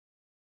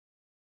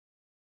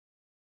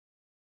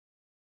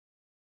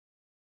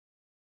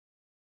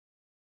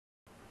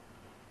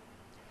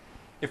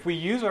If we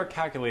use our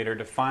calculator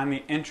to find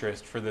the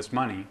interest for this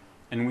money,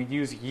 and we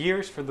use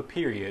years for the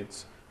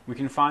periods, we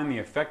can find the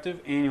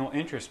effective annual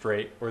interest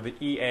rate, or the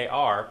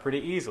EAR, pretty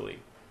easily.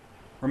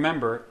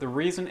 Remember, the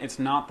reason it's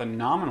not the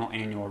nominal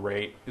annual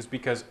rate is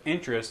because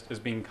interest is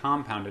being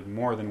compounded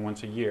more than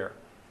once a year.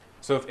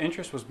 So if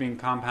interest was being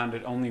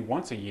compounded only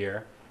once a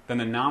year, then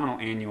the nominal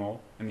annual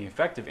and the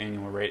effective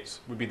annual rates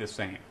would be the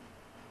same.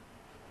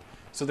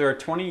 So there are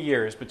 20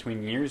 years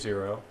between year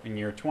 0 and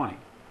year 20.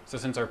 So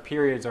since our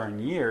periods are in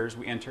years,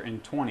 we enter in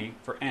 20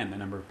 for n, the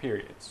number of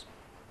periods.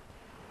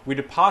 We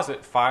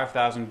deposit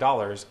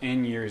 $5,000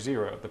 in year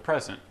 0, the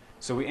present,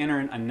 so we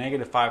enter in a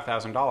negative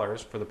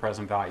 $5,000 for the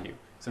present value.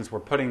 Since we're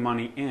putting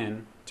money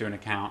in to an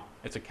account,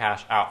 it's a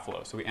cash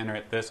outflow, so we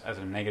enter this as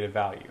a negative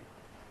value.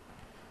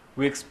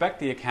 We expect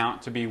the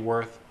account to be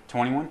worth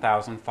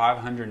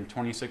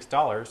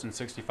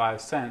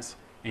 $21,526.65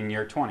 in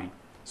year 20,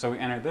 so we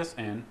enter this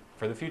in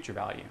for the future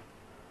value.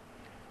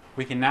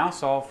 We can now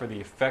solve for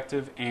the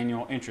effective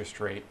annual interest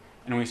rate,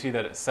 and we see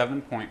that it's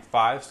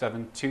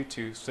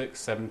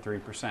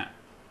 7.5722673%.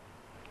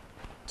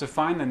 To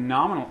find the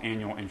nominal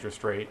annual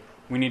interest rate,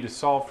 we need to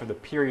solve for the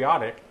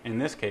periodic, in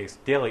this case,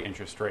 daily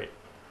interest rate.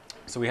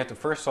 So we have to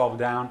first solve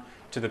down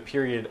to the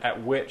period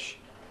at which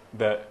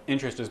the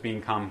interest is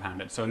being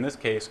compounded. So in this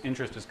case,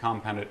 interest is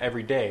compounded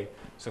every day.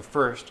 So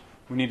first,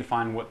 we need to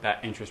find what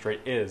that interest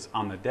rate is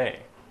on the day.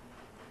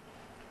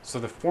 So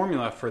the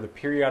formula for the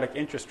periodic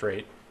interest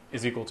rate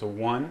is equal to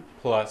 1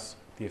 plus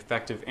the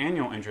effective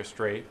annual interest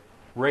rate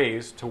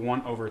raised to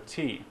 1 over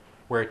t,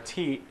 where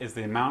t is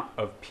the amount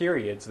of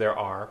periods there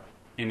are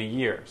in a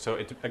year.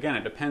 So again,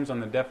 it depends on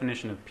the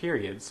definition of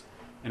periods.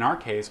 In our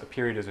case, a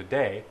period is a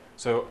day.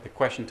 So the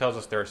question tells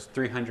us there's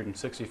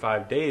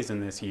 365 days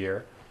in this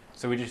year.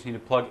 So we just need to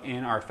plug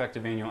in our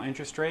effective annual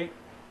interest rate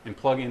and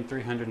plug in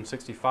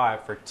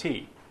 365 for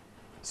t.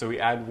 So we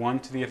add 1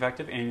 to the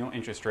effective annual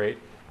interest rate.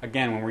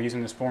 Again, when we're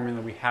using this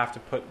formula, we have to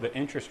put the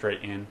interest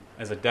rate in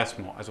as a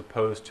decimal as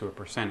opposed to a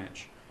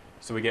percentage.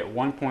 So we get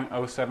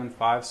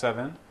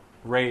 1.0757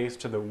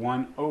 raised to the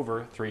 1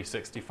 over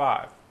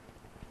 365.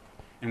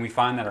 And we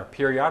find that our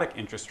periodic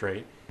interest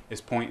rate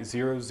is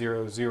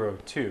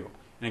 0.0002.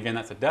 And again,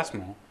 that's a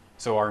decimal,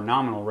 so our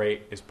nominal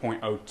rate is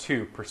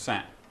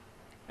 0.02%.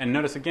 And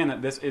notice again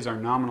that this is our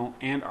nominal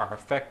and our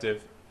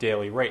effective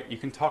daily rate. You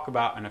can talk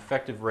about an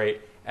effective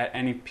rate at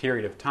any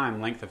period of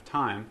time, length of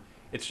time.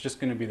 It's just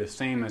going to be the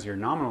same as your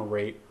nominal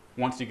rate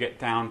once you get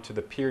down to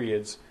the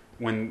periods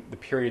when the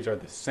periods are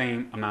the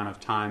same amount of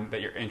time that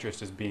your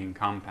interest is being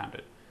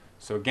compounded.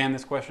 So again,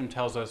 this question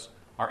tells us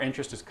our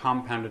interest is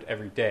compounded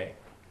every day.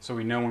 So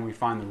we know when we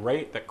find the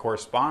rate that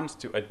corresponds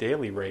to a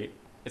daily rate,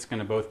 it's going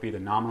to both be the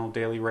nominal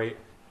daily rate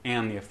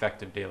and the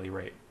effective daily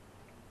rate.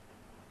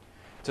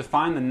 To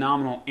find the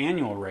nominal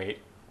annual rate,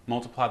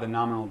 multiply the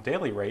nominal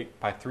daily rate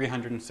by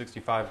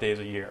 365 days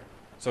a year.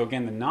 So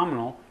again, the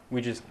nominal,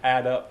 we just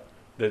add up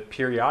the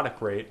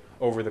periodic rate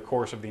over the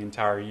course of the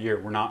entire year.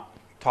 We're not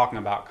talking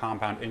about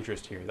compound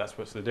interest here. That's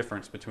what's the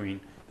difference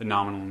between the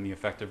nominal and the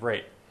effective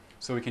rate.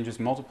 So we can just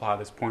multiply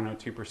this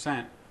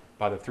 0.02%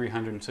 by the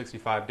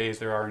 365 days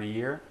there are in a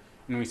year,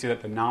 and we see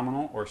that the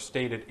nominal or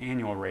stated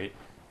annual rate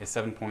is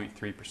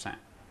 7.3%.